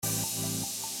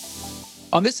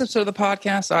On this episode of the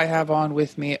podcast, I have on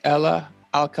with me Ella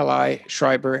Alcalay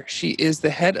Schreiber. She is the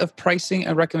head of pricing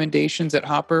and recommendations at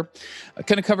Hopper. I'm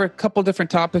going to cover a couple different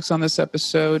topics on this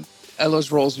episode.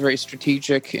 Ella's role is very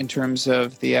strategic in terms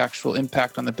of the actual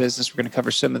impact on the business. We're going to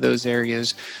cover some of those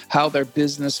areas, how their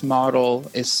business model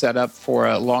is set up for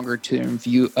a longer term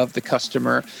view of the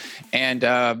customer. And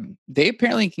they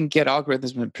apparently can get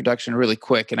algorithms in production really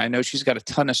quick. And I know she's got a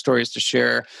ton of stories to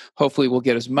share. Hopefully we'll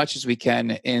get as much as we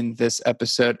can in this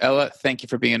episode. Ella, thank you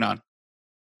for being on.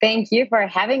 Thank you for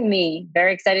having me.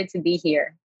 Very excited to be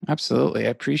here. Absolutely. I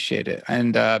appreciate it.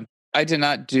 And I did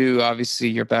not do, obviously,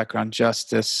 your background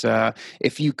justice.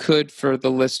 If you could, for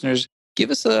the listeners,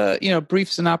 give us a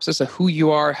brief synopsis of who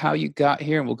you are, how you got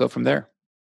here, and we'll go from there.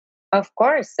 Of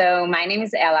course. So my name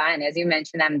is Ella, and as you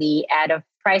mentioned, I'm the head of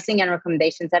pricing and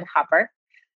recommendations at Hopper.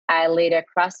 I lead a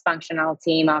cross-functional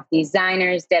team of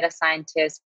designers, data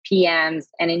scientists, PMs,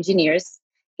 and engineers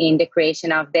in the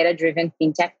creation of data-driven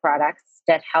fintech products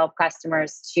that help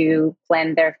customers to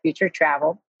plan their future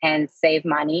travel and save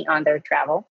money on their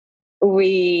travel.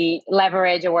 We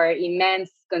leverage our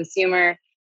immense consumer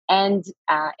and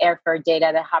airfare data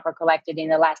that Hopper collected in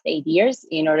the last 8 years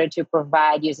in order to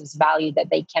provide users value that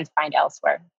they can't find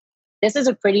elsewhere. This is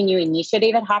a pretty new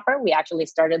initiative at Hopper. We actually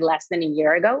started less than a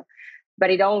year ago, but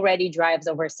it already drives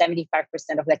over 75%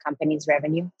 of the company's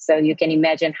revenue. So you can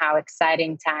imagine how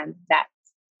exciting time that's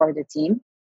for the team.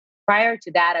 Prior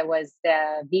to that, I was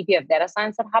the VP of data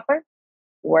science at Hopper,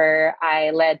 where I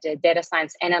led the data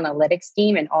science and analytics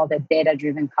team and all the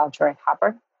data-driven culture at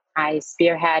Hopper. I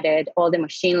spearheaded all the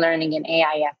machine learning and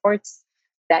AI efforts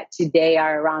that today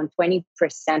are around 20%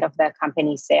 of the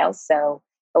company's sales. So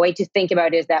a way to think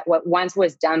about it is that what once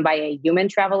was done by a human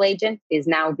travel agent is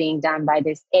now being done by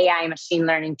this AI machine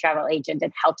learning travel agent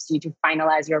that helps you to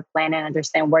finalize your plan and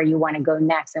understand where you want to go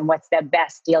next and what's the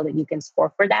best deal that you can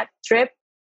score for that trip.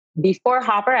 Before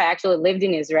Hopper, I actually lived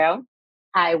in Israel.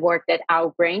 I worked at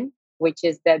Outbrain, which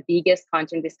is the biggest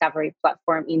content discovery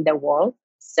platform in the world,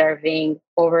 serving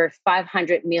over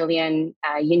 500 million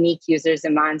unique users a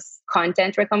month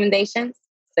content recommendations.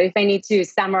 So if I need to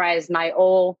summarize my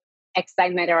whole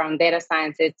excitement around data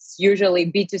science, it's usually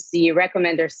B2C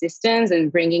recommender systems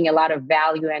and bringing a lot of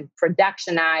value and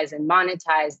productionize and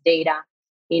monetize data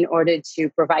in order to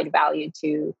provide value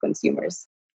to consumers.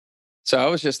 So I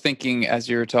was just thinking as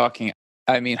you were talking,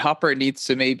 I mean, Hopper needs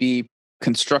to maybe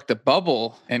construct a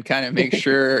bubble and kind of make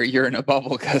sure you're in a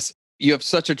bubble because you have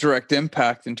such a direct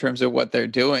impact in terms of what they're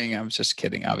doing. I'm just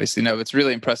kidding, obviously. No, it's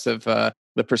really impressive,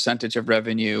 the percentage of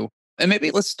revenue. And maybe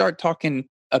let's start talking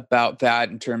about that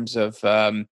in terms of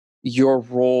your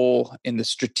role in the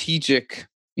strategic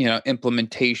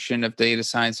implementation of data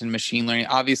science and machine learning.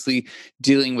 Obviously,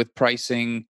 dealing with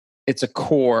pricing, it's a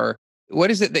core.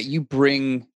 What is it that you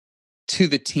bring to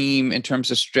the team in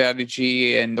terms of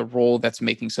strategy and the role that's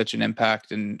making such an impact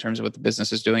in terms of what the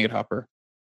business is doing at Hopper?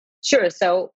 Sure.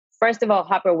 So first of all,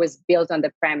 Hopper was built on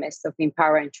the premise of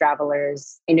empowering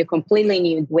travelers in a completely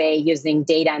new way using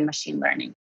data and machine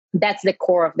learning. That's the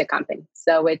core of the company.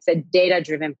 So it's a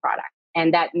data-driven product.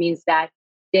 And that means that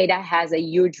data has a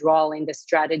huge role in the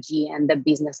strategy and the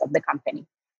business of the company.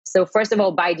 So first of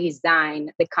all, by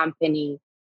design, the company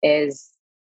is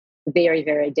very,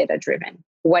 very data-driven.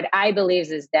 What I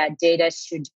believe is that data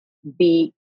should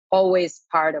be always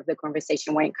part of the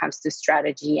conversation when it comes to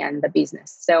strategy and the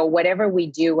business. So whatever we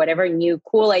do, whatever new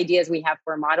cool ideas we have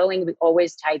for modeling, we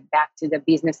always tie it back to the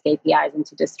business KPIs and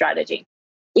to the strategy.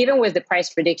 Even with the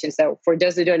price prediction. So for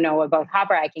those who don't know about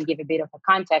Hopper, I can give a bit of a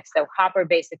context. So Hopper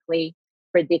basically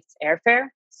predicts airfare,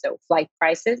 so flight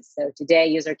prices. So today, a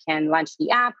user can launch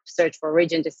the app, search for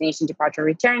region, destination, departure,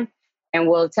 return, and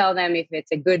we'll tell them if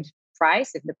it's a good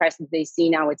price, if the price that they see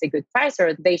now it's a good price,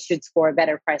 or they should score a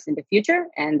better price in the future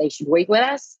and they should wait with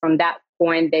us. From that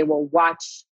point, they will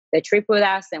watch the trip with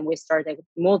us and we start a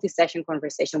multi-session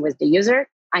conversation with the user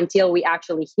until we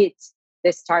actually hit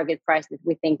this target price that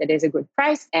we think that is a good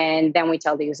price. And then we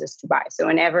tell the users to buy. So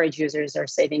on average, users are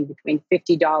saving between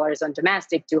 $50 on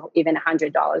domestic to even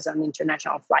 $100 on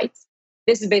international flights.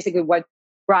 This is basically what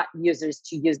brought users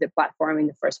to use the platform in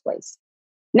the first place.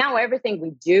 Now, everything we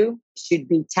do should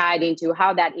be tied into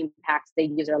how that impacts the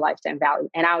user lifetime value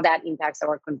and how that impacts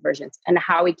our conversions and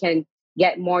how we can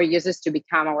get more users to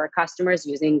become our customers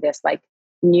using this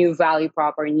new value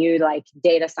prop or new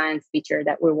data science feature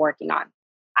that we're working on.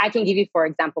 I can give you, for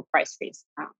example, price freeze.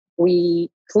 We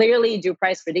clearly do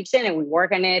price prediction and we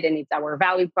work on it and it's our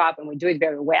value prop and we do it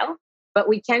very well, but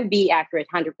we can't be accurate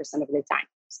 100% of the time.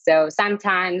 So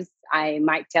sometimes I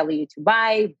might tell you to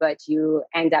buy, but you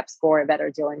end up score a better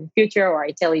deal in the future, or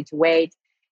I tell you to wait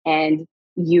and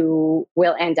you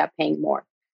will end up paying more.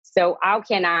 So how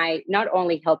can I not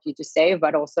only help you to save,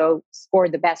 but also score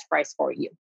the best price for you?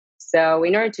 So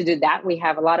in order to do that, we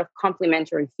have a lot of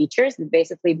complementary features that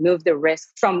basically move the risk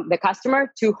from the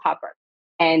customer to Hopper.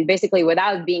 And basically,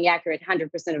 without being accurate 100%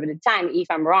 of the time, if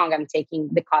I'm wrong, I'm taking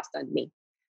the cost on me.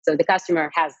 So the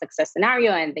customer has success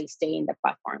scenario and they stay in the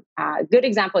platform. A good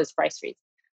example is price freeze.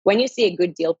 When you see a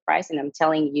good deal price and I'm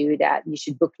telling you that you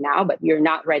should book now, but you're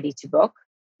not ready to book,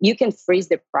 you can freeze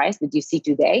the price that you see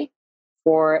today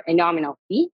for a nominal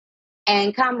fee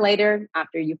and come later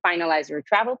after you finalize your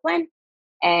travel plan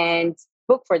and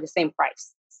book for the same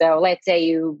price. So let's say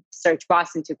you search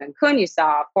Boston to Cancun, you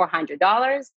saw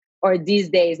 $400, or these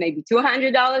days maybe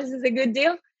 $200 is a good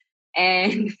deal.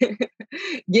 And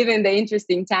given the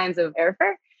interesting times of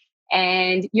airfare,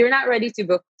 and you're not ready to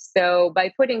book. So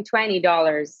by putting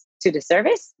 $20 to the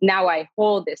service, now I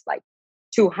hold this like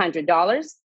 $200,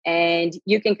 and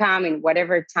you can come in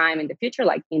whatever time in the future,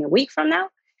 like in a week from now,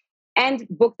 and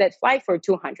book that flight for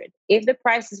 200. If the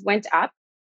prices went up,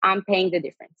 I'm paying the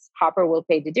difference. Hopper will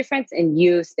pay the difference and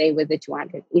you stay with the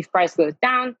 200. If price goes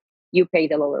down, you pay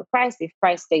the lower price. If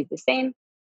price stays the same,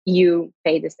 you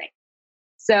pay the same.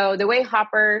 So the way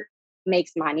Hopper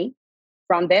makes money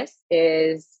from this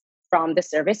is from the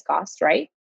service cost, right?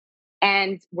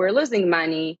 And we're losing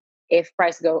money if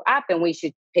price go up, and we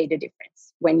should pay the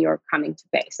difference when you're coming to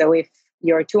pay. So if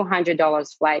your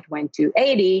 $200 flight went to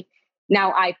 80,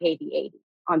 now I pay the 80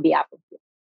 on behalf of you.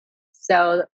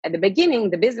 So at the beginning,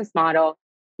 the business model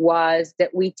was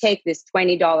that we take this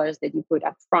 $20 that you put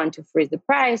up front to freeze the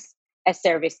price as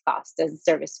service cost, as a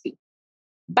service fee.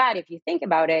 But if you think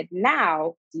about it,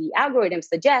 now the algorithm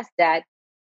suggests that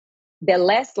the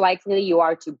less likely you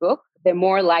are to book, the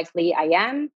more likely I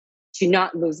am to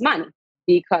not lose money.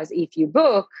 Because if you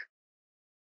book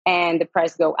and the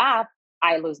price go up,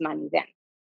 I lose money then.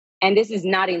 And this is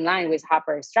not in line with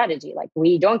Hopper's strategy. Like,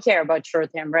 we don't care about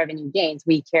short-term revenue gains.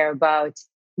 We care about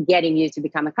getting you to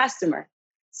become a customer.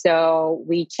 So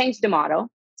we changed the model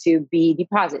to be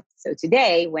deposits. So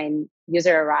today, when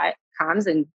user comes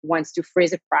and wants to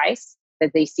freeze a price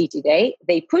that they see today,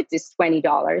 they put this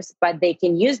 $20, but they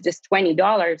can use this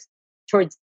 $20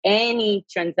 towards any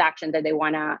transaction that they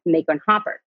want to make on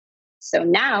Hopper. So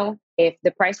now, if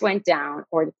the price went down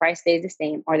or the price stays the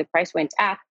same or the price went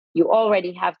up, you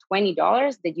already have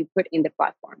 $20 that you put in the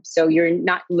platform. So you're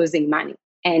not losing money.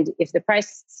 And if the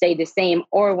price stayed the same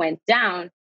or went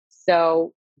down,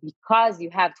 so because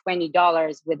you have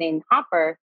 $20 within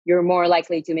Hopper, you're more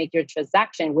likely to make your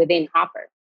transaction within Hopper.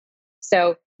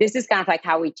 So this is kind of like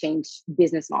how we change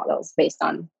business models based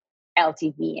on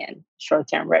LTV and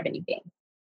short-term revenue gain.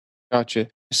 Gotcha.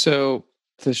 So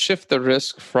to shift the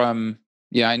risk from,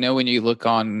 yeah, I know when you look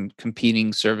on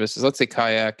competing services, let's say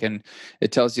Kayak, and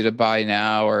it tells you to buy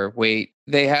now or wait,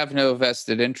 they have no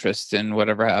vested interest in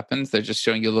whatever happens. They're just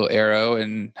showing you a little arrow,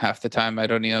 and half the time I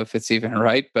don't know if it's even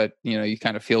right, but you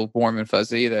kind of feel warm and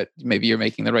fuzzy that maybe you're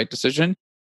making the right decision.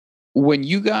 When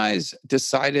you guys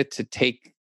decided to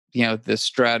take, the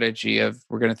strategy of,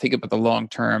 we're going to think about the long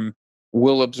term,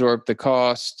 we'll absorb the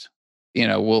cost,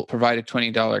 we'll provide a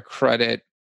 $20 credit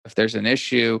if there's an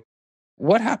issue.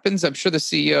 What happens? I'm sure the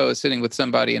CEO is sitting with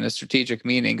somebody in a strategic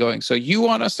meeting going, so you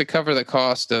want us to cover the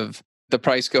cost of the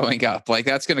price going up? Like,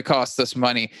 that's going to cost us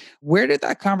money. Where did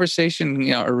that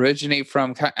conversation, originate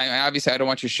from? Obviously, I don't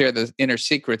want you to share the inner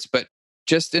secrets, but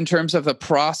just in terms of the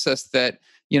process that,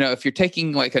 if you're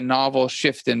taking like a novel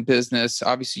shift in business,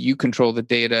 obviously you control the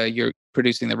data, you're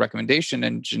producing the recommendation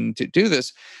engine to do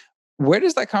this. Where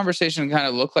does that conversation kind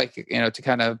of look like, to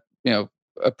kind of,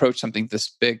 approach something this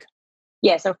big?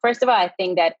 Yeah. So first of all, I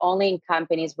think that only in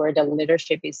companies where the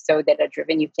leadership is so data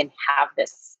driven, you can have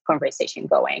this conversation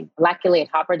going. Luckily at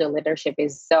Hopper, the leadership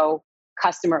is so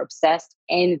customer obsessed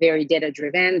and very data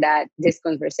driven that this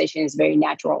conversation is very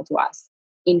natural to us.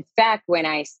 In fact, when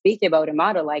I speak about a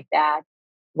model like that,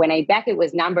 when I back it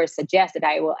with numbers, suggest that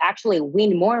I will actually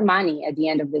win more money at the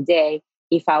end of the day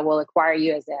if I will acquire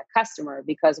you as a customer,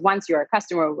 because once you're a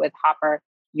customer with Hopper,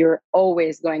 you're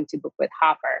always going to book with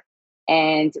Hopper.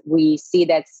 And we see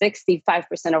that 65%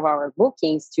 of our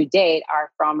bookings to date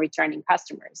are from returning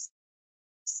customers.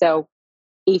 So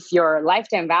if your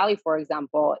lifetime value, for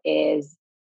example, is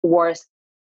worth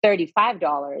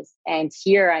 $35, and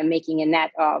here I'm making a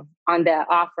net of on the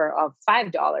offer of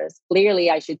 $5, clearly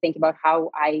I should think about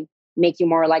how I make you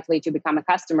more likely to become a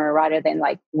customer rather than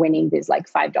like winning this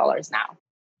like $5 now.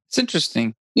 It's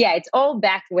interesting. Yeah, it's all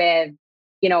backed with,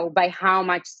 by how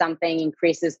much something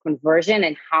increases conversion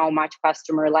and how much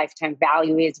customer lifetime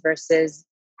value is versus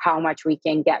how much we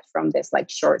can get from this like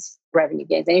short revenue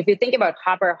gains. And if you think about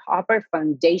Hopper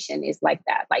Foundation is like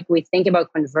that. Like, we think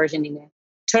about conversion in a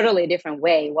totally different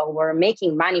way. While we're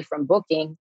making money from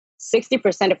booking,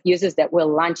 60% of users that will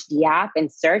launch the app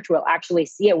and search will actually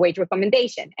see a wage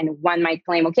recommendation. And one might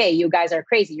claim, okay, you guys are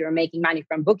crazy. You're making money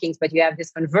from bookings, but you have this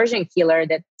conversion killer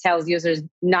that tells users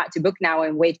not to book now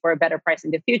and wait for a better price in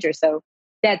the future. So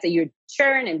that's a huge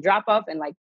churn and drop off. And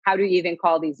like, how do you even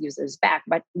call these users back?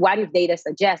 But what if data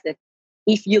suggests that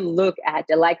if you look at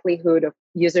the likelihood of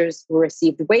users who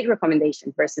received wage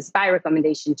recommendation versus buy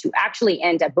recommendation to actually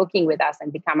end up booking with us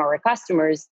and become our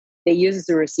customers, the users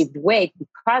who received wage,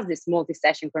 because this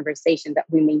multi-session conversation that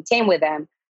we maintain with them,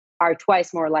 are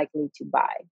twice more likely to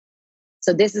buy.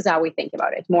 So this is how we think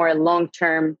about it, more a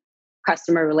long-term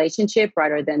customer relationship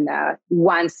rather than a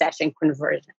one-session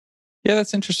conversion. Yeah,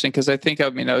 that's interesting because I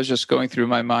was just going through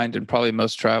my mind, and probably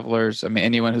most travelers,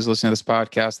 anyone who's listening to this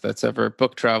podcast that's ever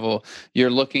booked travel, you're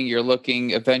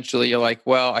looking, eventually you're like,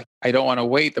 well, I don't want to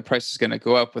wait. The price is going to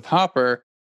go up with Hopper.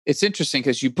 It's interesting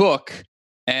because you book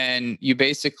and you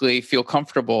basically feel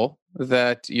comfortable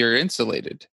that you're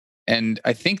insulated. And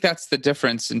I think that's the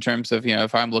difference in terms of,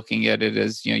 if I'm looking at it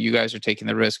as, you guys are taking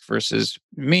the risk versus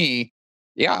me.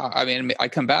 Yeah, I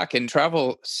come back and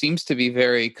travel seems to be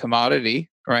very commodity,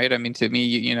 right? To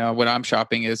me, when I'm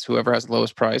shopping is whoever has the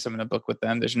lowest price, I'm going to book with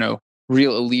them. There's no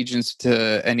real allegiance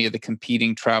to any of the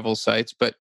competing travel sites.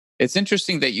 But it's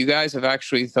interesting that you guys have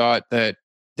actually thought that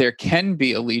there can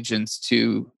be allegiance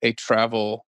to a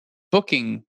travel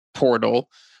booking portal,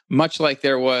 much like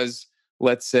there was,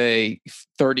 let's say,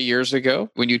 30 years ago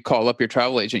when you'd call up your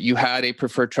travel agent. You had a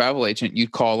preferred travel agent.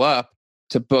 You'd call up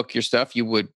to book your stuff. You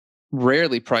would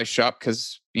rarely price shop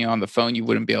because on the phone you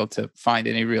wouldn't be able to find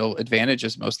any real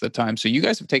advantages most of the time. So you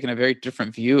guys have taken a very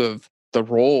different view of the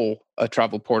role a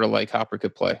travel portal like Hopper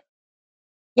could play.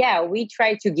 Yeah, we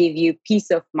try to give you peace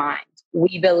of mind.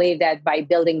 We believe that by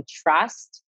building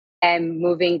trust and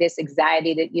moving this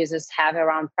anxiety that users have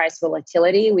around price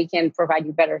volatility, we can provide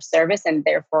you better service and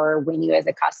therefore win you as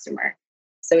a customer.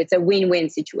 So it's a win-win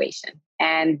situation.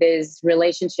 And these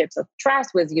relationships of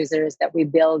trust with users that we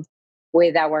build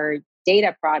with our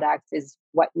data products is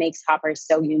what makes Hopper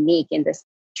so unique in this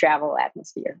travel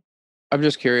atmosphere. I'm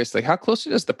just curious, like how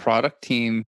closely does the product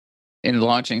team in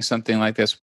launching something like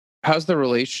this? How's the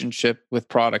relationship with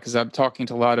product? Because I'm talking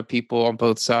to a lot of people on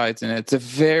both sides, and it's a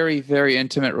very, very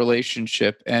intimate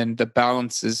relationship, and the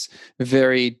balance is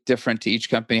very different to each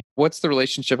company. What's the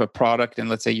relationship of product and,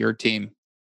 let's say, your team?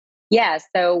 Yeah,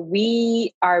 so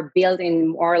we are building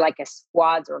more like a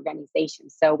squads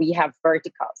organization. So we have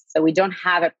verticals. So we don't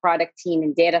have a product team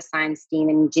and data science team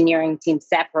and engineering team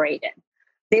separated.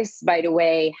 This, by the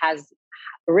way, has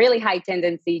a really high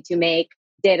tendency to make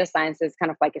data science as kind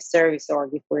of like a service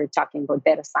org if we're talking about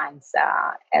data science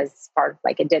as part of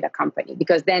like a data company.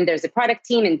 Because then there's a product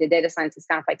team and the data science is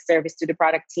kind of like service to the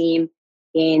product team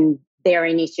in their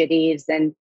initiatives,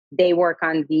 and they work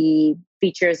on the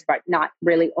features but not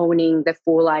really owning the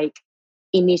full like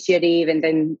initiative. And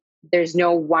then there's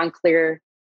no one clear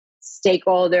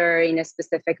stakeholder in a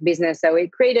specific business, so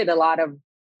it created a lot of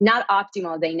not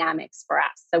optimal dynamics for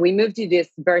us. So we moved to this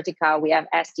vertical. We have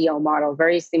STO model,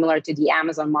 very similar to the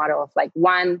Amazon model of like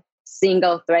one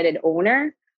single threaded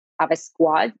owner of a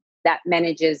squad that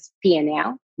manages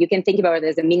P&L. You can think about it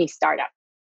as a mini startup.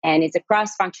 And it's a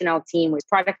cross-functional team with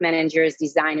product managers,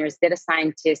 designers, data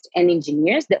scientists, and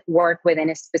engineers that work within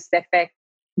a specific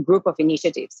group of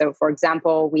initiatives. So for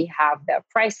example, we have the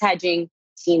price hedging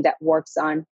team that works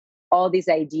on all these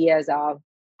ideas of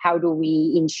how do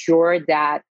we ensure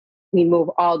that we move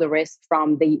all the risk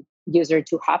from the user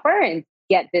to Hopper and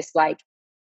get this like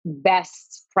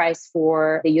best price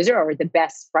for the user, or the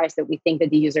best price that we think that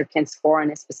the user can score on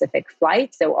a specific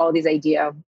flight. So all these idea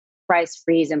of price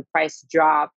freeze and price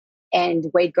drop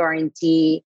and weight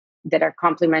guarantee that are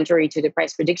complementary to the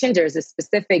price prediction. There's a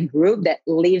specific group that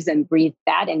lives and breathes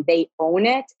that, and they own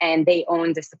it, and they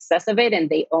own the success of it, and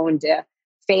they own the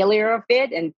failure of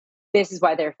it. And this is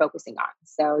what they're focusing on.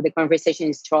 So the conversation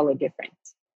is totally different,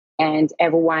 and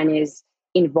everyone is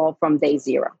involved from day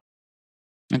zero.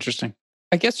 Interesting.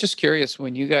 I guess just curious,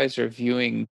 when you guys are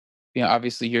viewing,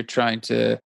 obviously you're trying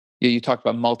to, you talked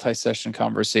about multi-session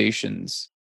conversations.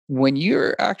 When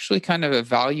you're actually kind of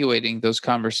evaluating those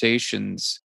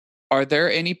conversations, are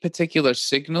there any particular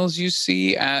signals you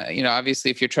see?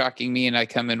 Obviously, if you're tracking me and I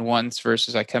come in once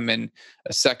versus I come in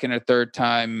a second or third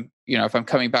time, if I'm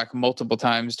coming back multiple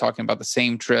times talking about the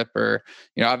same trip, or,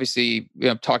 obviously,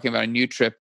 talking about a new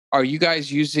trip, are you guys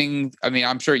using,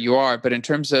 I'm sure you are, but in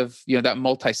terms of, that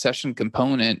multi-session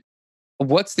component,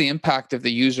 what's the impact of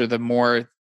the user the more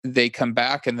they come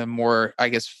back and the more, I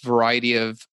guess, variety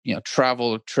of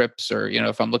travel trips, or,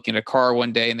 if I'm looking at a car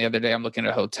one day and the other day I'm looking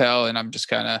at a hotel and I'm just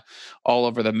kind of all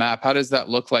over the map. How does that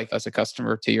look like as a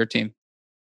customer to your team?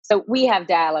 So we have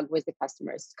dialogue with the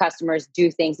customers. Customers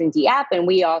do things in the app, and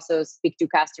we also speak to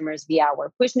customers via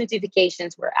our push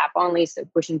notifications. We're app only, so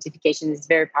push notification is a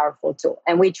very powerful tool.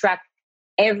 And we track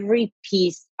every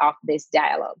piece of this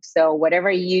dialogue. So whatever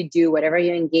you do, whatever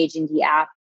you engage in the app,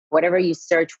 whatever you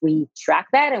search, we track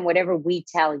that. And whatever we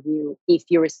tell you, if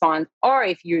you respond or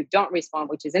if you don't respond,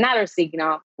 which is another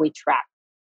signal, we track.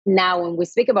 Now, when we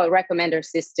speak about recommender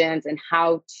systems and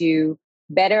how to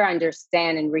better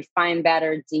understand and refine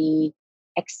better the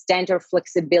extent or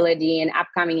flexibility and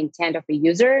upcoming intent of a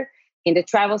user, in the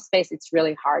travel space, it's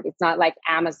really hard. It's not like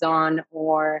Amazon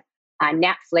or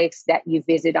Netflix that you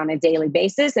visit on a daily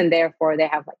basis, and therefore they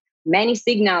have like many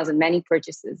signals and many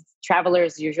purchases.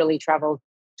 Travelers usually travel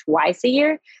twice a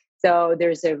year, so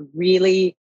there's a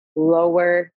really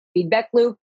lower feedback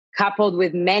loop coupled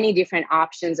with many different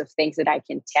options of things that I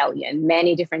can tell you and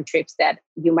many different trips that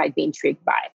you might be intrigued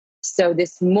by. So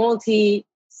this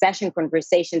multi-session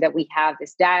conversation that we have,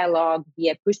 this dialogue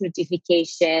via push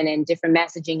notification and different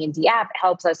messaging in the app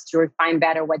helps us to refine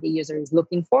better what the user is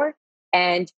looking for.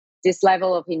 And this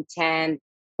level of intent,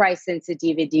 price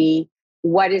sensitivity,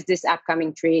 what is this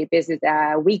upcoming trip? Is it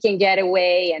a weekend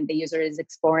getaway and the user is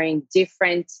exploring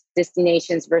different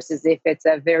destinations versus if it's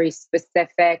a very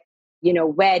specific,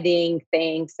 wedding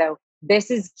thing. So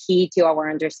this is key to our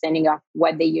understanding of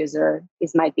what the user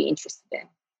might be interested in.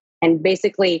 And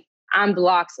basically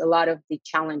unblocks a lot of the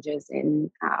challenges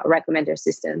in recommender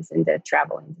systems in the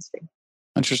travel industry.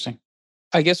 Interesting.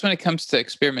 I guess when it comes to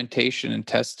experimentation and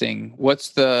testing, with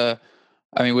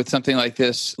something like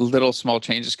this, little small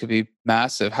changes could be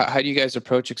massive. How do you guys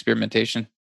approach experimentation?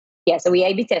 Yeah, so we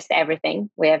A/B test everything.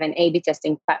 We have an A/B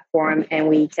testing platform, and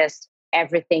we test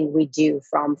everything we do,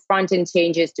 from front end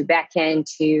changes to back end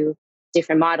to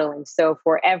different modeling. So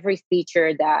for every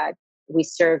feature that we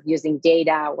serve using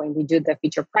data, when we do the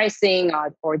feature pricing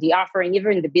or the offering,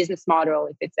 even the business model,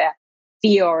 if it's a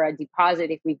fee or a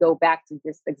deposit, if we go back to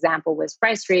this example with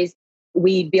price freeze,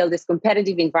 we build this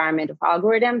competitive environment of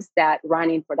algorithms that run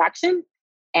in production,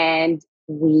 and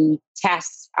we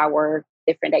test our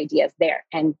different ideas there.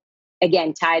 And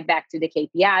again, tied back to the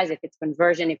KPIs, if it's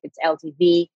conversion, if it's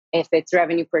LTV, if it's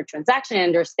revenue per transaction, and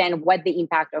understand what the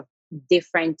impact of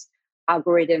different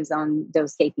algorithms on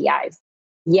those KPIs.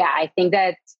 Yeah, I think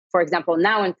that, for example,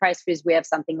 now in Price Freeze, we have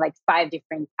something like 5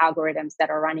 different algorithms that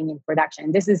are running in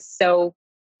production. This is so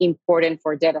important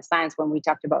for data science when we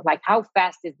talked about like how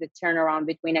fast is the turnaround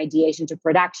between ideation to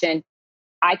production.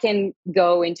 I can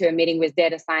go into a meeting with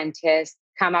data scientists,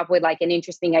 come up with like an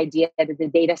interesting idea that the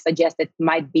data suggests that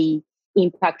might be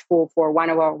impactful for one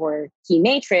of our key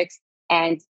metrics,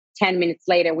 and 10 minutes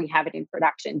later, we have it in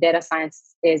production. Data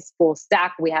science is full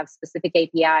stack. We have specific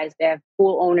APIs. They have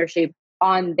full ownership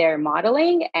on their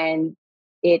modeling, and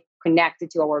it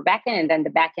connected to our backend. And then the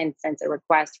backend sends a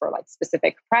request for like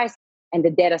specific price, and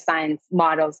the data science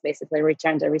models basically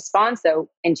returns a response. So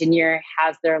engineer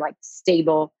has their like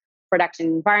stable production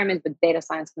environment, but data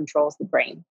science controls the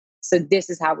brain. So this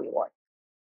is how we work.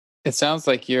 It sounds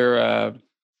like you're.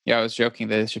 I was joking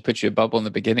that they should put you a bubble in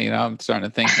the beginning. Now I'm starting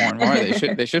to think more and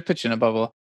more they should put you in a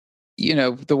bubble.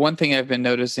 The one thing I've been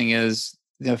noticing is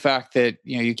the fact that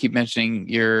you keep mentioning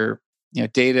your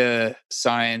data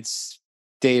science,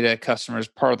 data customers,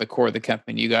 part of the core of the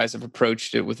company. You guys have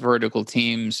approached it with vertical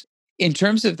teams. In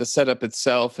terms of the setup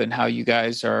itself and how you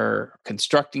guys are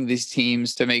constructing these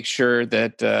teams to make sure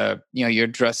that you're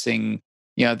addressing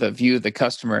the view of the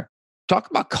customer. Talk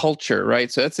about culture,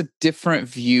 right? So that's a different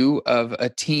view of a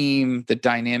team, the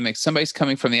dynamics. Somebody's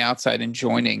coming from the outside and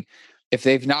joining. If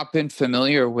they've not been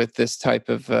familiar with this type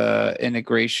of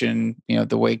integration,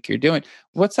 the way you're doing,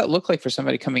 what's that look like for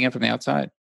somebody coming in from the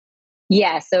outside?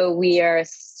 Yeah, so we are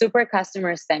super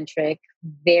customer centric,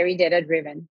 very data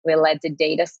driven. We let the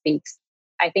data speak.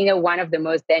 I think that one of the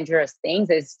most dangerous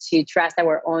things is to trust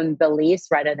our own beliefs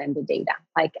rather than the data.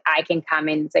 Like I can come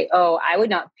in and say, oh, I would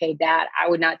not pay that. I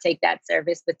would not take that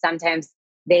service. But sometimes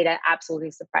data absolutely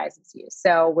surprises you.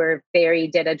 So we're very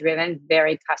data driven,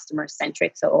 very customer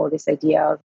centric. So all this idea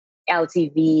of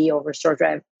LTV over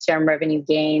short-term revenue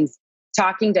gains,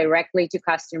 talking directly to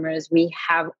customers. We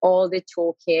have all the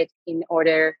toolkit in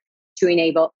order to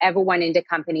enable everyone in the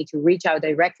company to reach out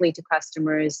directly to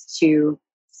customers, to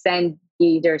send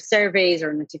either surveys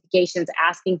or notifications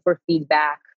asking for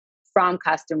feedback from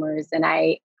customers. And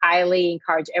I highly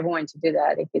encourage everyone to do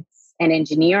that. If it's an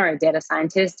engineer or a data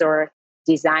scientist or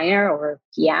designer or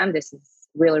PM, this is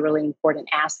really, really important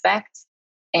aspect.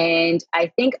 And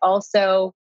I think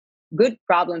also good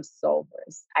problem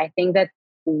solvers. I think that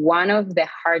one of the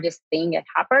hardest thing at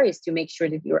Hopper is to make sure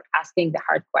that you're asking the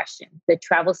hard questions. The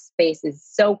travel space is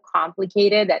so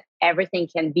complicated that everything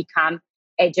can become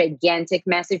a gigantic,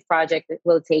 massive project that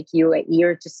will take you a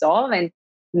year to solve. And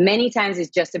many times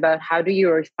it's just about how do you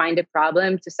refine the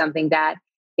problem to something that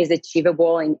is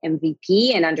achievable in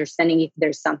MVP and understanding if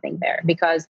there's something there.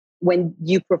 Because when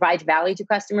you provide value to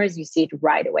customers, you see it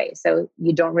right away. So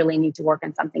you don't really need to work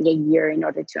on something a year in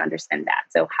order to understand that.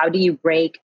 So how do you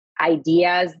break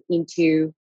ideas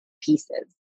into pieces,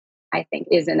 I think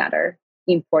is another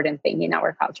important thing in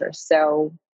our culture.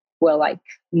 So we'll like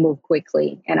move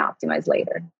quickly and optimize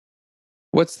later.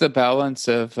 What's the balance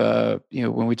of,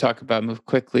 when we talk about move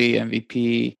quickly,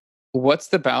 MVP, what's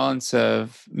the balance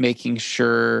of making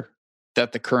sure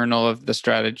that the kernel of the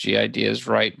strategy idea is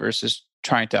right versus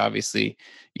trying to obviously,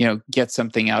 get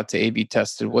something out to A/B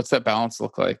tested? What's that balance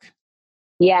look like?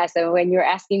 Yeah. So when you're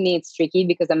asking me, it's tricky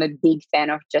because I'm a big fan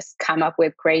of just come up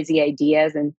with crazy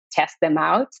ideas and test them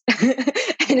out.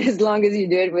 And as long as you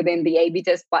do it within the A/B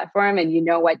test platform and you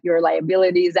know what your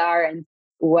liabilities are and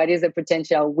what is a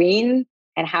potential win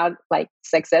and how like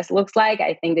success looks like,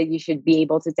 I think that you should be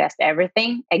able to test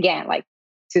everything again, like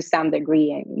to some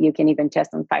degree. And you can even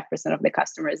test on 5% of the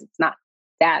customers. It's not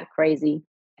that crazy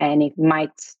and it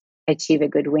might achieve a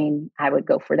good win. I would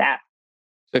go for that.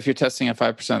 So if you're testing at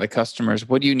 5% of the customers,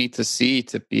 what do you need to see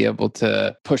to be able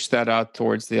to push that out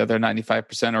towards the other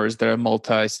 95%? Or is there a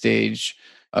multi-stage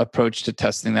approach to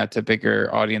testing that to bigger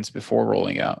audience before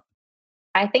rolling out?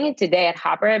 I think today at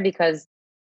Hopper, because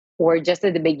we're just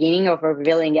at the beginning of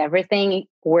revealing everything,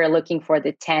 we're looking for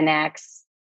the 10x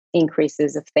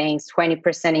increases of things.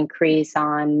 20% increase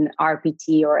on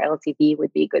RPT or LTV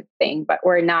would be a good thing, but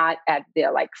we're not at the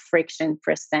like friction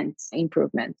percent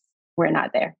improvements. We're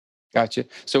not there. Gotcha.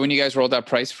 So when you guys rolled out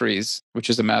Price Freeze, which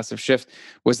is a massive shift,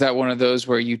 was that one of those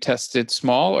where you tested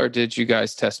small or did you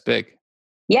guys test big?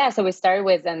 Yeah, so we started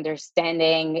with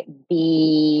understanding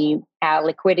the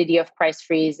liquidity of Price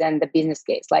Freeze and the business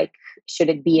case. Like, should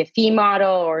it be a fee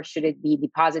model or should it be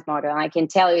deposit model? And I can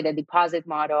tell you the deposit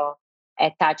model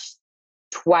attached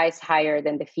twice higher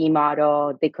than the fee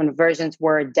model. The conversions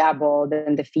were double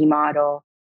than the fee model.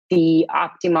 The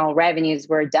optimal revenues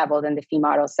were double than the fee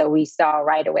model. So we saw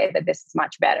right away that this is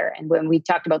much better. And when we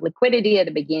talked about liquidity at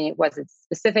the beginning, it was a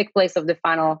specific place of the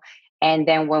funnel. And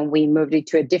then when we moved it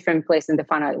to a different place in the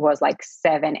funnel, it was like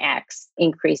 7x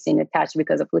increase in attach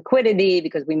because of liquidity,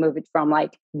 because we moved it from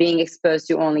like being exposed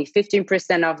to only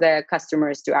 15% of the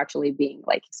customers to actually being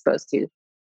like exposed to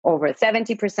over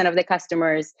 70% of the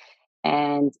customers.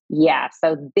 And yeah,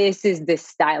 so this is the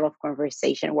style of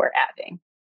conversation we're having.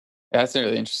 That's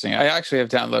really interesting. I actually have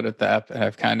downloaded the app and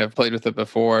I've kind of played with it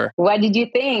before. What did you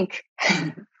think?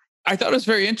 I thought it was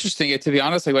very interesting. To be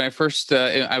honest, like when I first,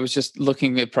 I was just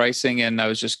looking at pricing and I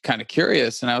was just kind of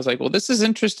curious. And I was like, well, this is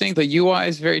interesting. The UI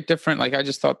is very different. Like I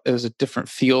just thought it was a different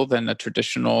feel than a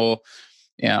traditional,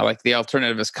 like the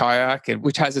alternative is Kayak,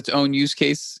 which has its own use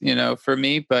case, for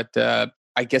me. But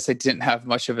I guess I didn't have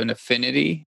much of an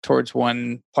affinity towards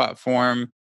one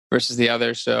platform versus the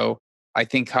other. So I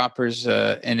think Hopper's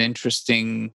an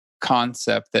interesting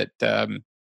concept that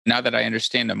now that I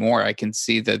understand it more, I can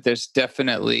see that there's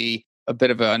definitely a bit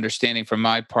of an understanding from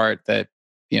my part that,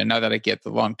 now that I get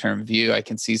the long term view, I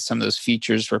can see some of those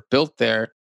features were built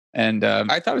there. And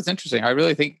I thought it was interesting. I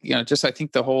really think, I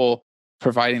think the whole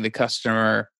providing the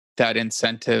customer that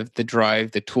incentive, the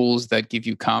drive, the tools that give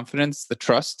you confidence, the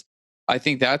trust. I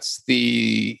think that's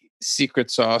the secret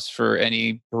sauce for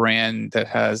any brand that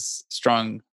has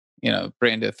strong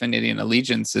brand affinity and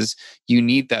allegiance is you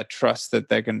need that trust that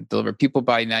they're going to deliver. People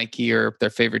buy Nike or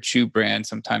their favorite shoe brand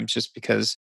sometimes just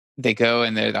because they go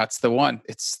and that's the one.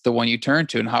 It's the one you turn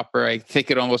to. And Hopper, I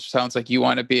think it almost sounds like you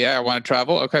want to be, I want to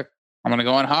travel. Okay, I'm going to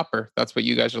go on Hopper. That's what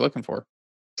you guys are looking for.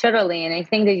 Totally. And I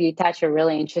think that you touch a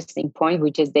really interesting point,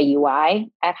 which is the UI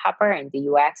at Hopper and the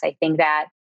UX. I think that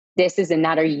this is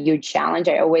another huge challenge.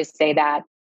 I always say that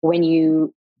when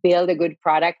you build a good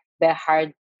product, the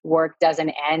hard work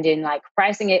doesn't end in like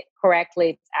pricing it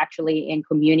correctly. It's actually in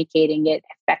communicating it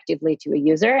effectively to a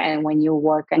user. And when you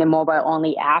work on a mobile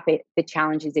only app, the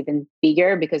challenge is even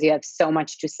bigger because you have so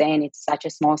much to say and it's such a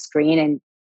small screen and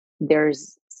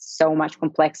there's so much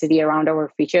complexity around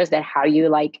our features that how you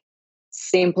like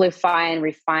simplify and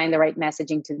refine the right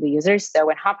messaging to the users. So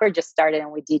when Hopper just started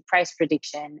and we did price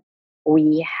prediction,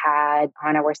 we had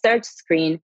on our search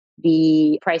screen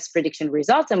the price prediction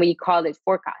results and we called it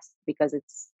forecast because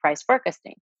it's price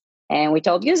forecasting. And we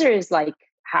told users like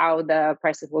how the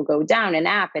prices will go down in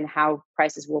app and how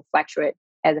prices will fluctuate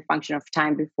as a function of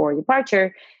time before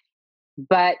departure.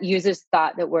 But users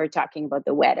thought that we're talking about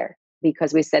the weather.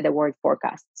 because we said the word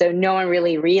forecast. So no one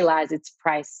really realized its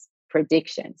price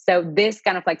prediction. So this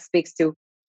kind of like speaks to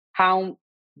how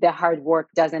the hard work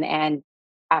doesn't end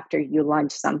after you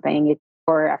launch something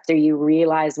or after you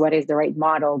realize what is the right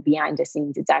model behind the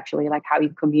scenes. It's actually like how you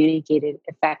communicate it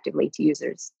effectively to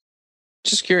users.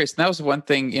 Just curious. And that was one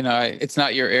thing, it's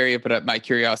not your area, but at my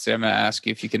curiosity, I'm going to ask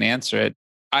you if you can answer it.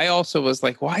 I also was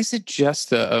like, why is it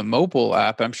just a mobile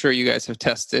app? I'm sure you guys have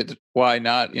tested. Why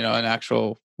not, an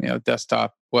actual,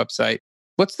 desktop website?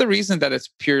 What's the reason that it's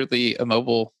purely a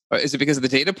mobile? Is it because of the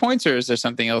data points, or is there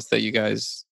something else that you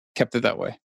guys kept it that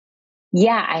way?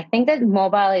 Yeah, I think that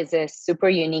mobile is a super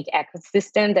unique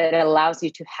ecosystem that allows you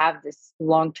to have this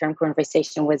long-term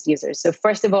conversation with users. So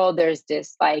first of all, there's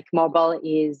this like mobile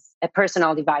is a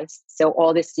personal device. So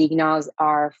all the signals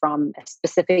are from a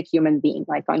specific human being,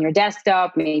 like on your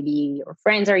desktop, maybe your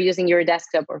friends are using your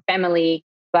desktop or family.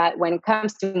 But when it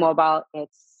comes to mobile,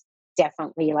 it's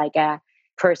definitely like a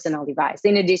personal device.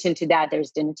 In addition to that,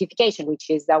 there's the notification, which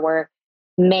is our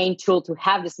main tool to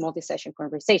have this multi-session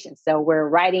conversation. So we're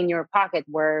right in your pocket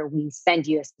where we send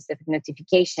you a specific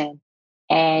notification.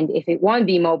 And if it won't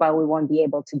be mobile, we won't be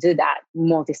able to do that.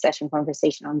 Multi-session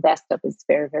conversation on desktop is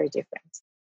very, very different.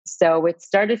 So it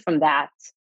started from that.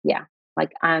 Yeah,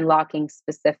 like unlocking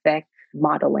specific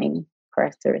modeling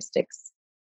characteristics.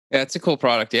 Yeah, it's a cool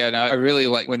product. Yeah, and I really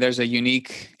like when there's a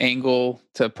unique angle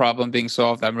to a problem being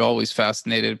solved. I'm always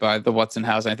fascinated by the what's and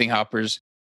hows. I think Hopper's,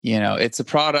 it's a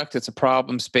product, it's a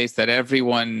problem space that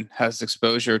everyone has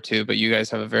exposure to, but you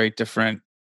guys have a very different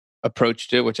approach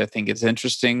to it, which I think is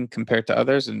interesting compared to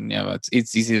others. And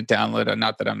it's easy to download. And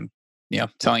not that I'm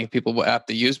telling people what app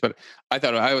to use, but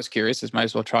I was curious. Just might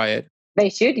as well try it. They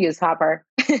should use Hopper.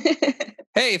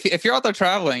 Hey, if you're out there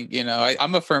traveling,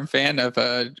 I'm a firm fan of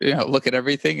look at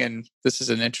everything, and this is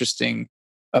an interesting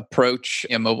approach,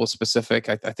 mobile specific.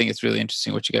 I think it's really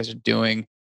interesting what you guys are doing.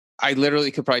 I literally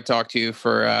could probably talk to you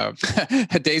for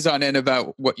days on end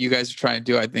about what you guys are trying to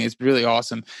do. I think it's really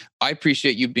awesome. I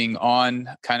appreciate you being on,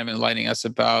 kind of enlightening us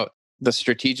about the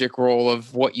strategic role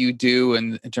of what you do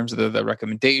and in terms of the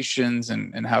recommendations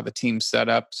and how the team's set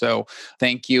up. So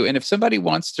thank you. And if somebody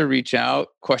wants to reach out,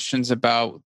 questions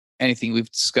about anything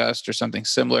we've discussed or something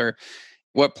similar,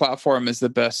 what platform is the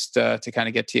best to kind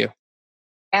of get to you?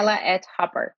 Ella at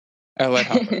Hopper. Ella at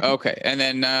Hopper. Okay. And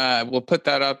then we'll put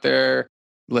that out there.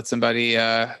 Let somebody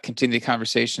continue the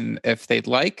conversation if they'd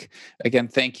like. Again,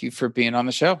 thank you for being on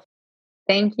the show.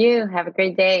 Thank you. Have a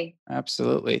great day.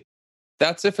 Absolutely.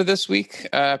 That's it for this week.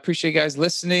 Appreciate you guys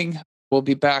listening. We'll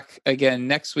be back again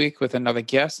next week with another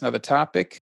guest, another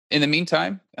topic. In the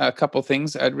meantime, a couple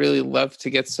things. I'd really love to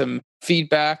get some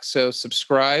feedback. So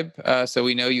subscribe so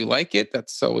we know you like it.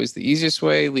 That's always the easiest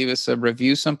way. Leave us a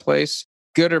review someplace.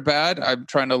 Good or bad, I'm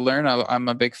trying to learn. I'm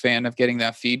a big fan of getting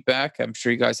that feedback. I'm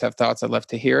sure you guys have thoughts. I'd love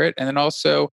to hear it. And then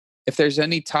also, if there's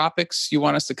any topics you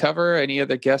want us to cover, any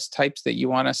other guest types that you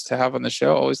want us to have on the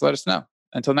show, always let us know.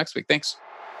 Until next week, thanks.